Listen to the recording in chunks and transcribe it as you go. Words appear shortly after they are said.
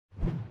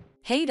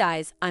Hey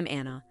guys, I'm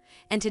Anna,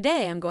 and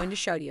today I'm going to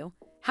show you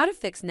how to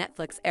fix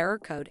Netflix error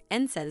code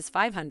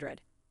NSES-500.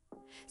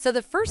 So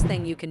the first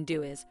thing you can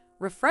do is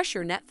refresh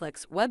your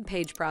Netflix web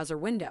page browser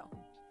window.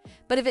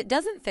 But if it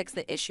doesn't fix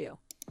the issue,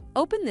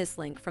 open this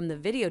link from the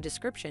video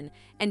description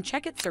and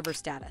check its server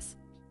status.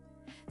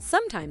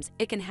 Sometimes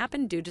it can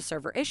happen due to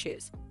server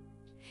issues.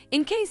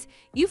 In case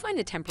you find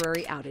a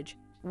temporary outage,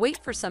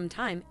 wait for some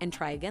time and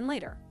try again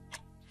later.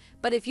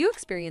 But if you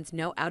experience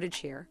no outage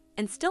here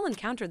and still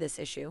encounter this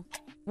issue,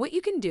 what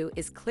you can do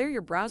is clear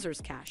your browser's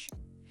cache.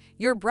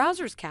 Your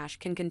browser's cache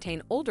can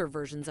contain older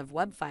versions of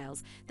web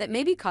files that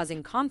may be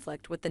causing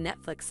conflict with the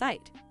Netflix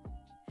site.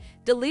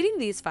 Deleting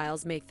these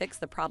files may fix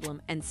the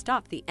problem and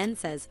stop the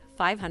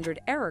NSES-500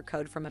 error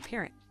code from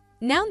appearing.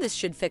 Now this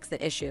should fix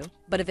the issue,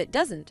 but if it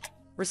doesn't,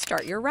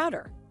 restart your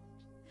router.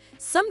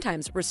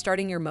 Sometimes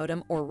restarting your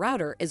modem or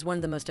router is one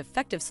of the most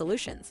effective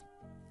solutions.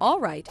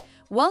 Alright,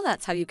 well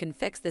that's how you can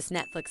fix this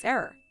Netflix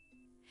error.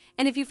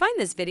 And if you find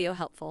this video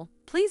helpful,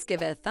 please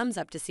give it a thumbs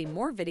up to see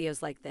more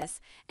videos like this,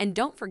 and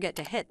don't forget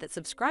to hit that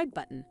subscribe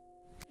button.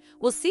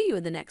 We'll see you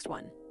in the next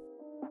one.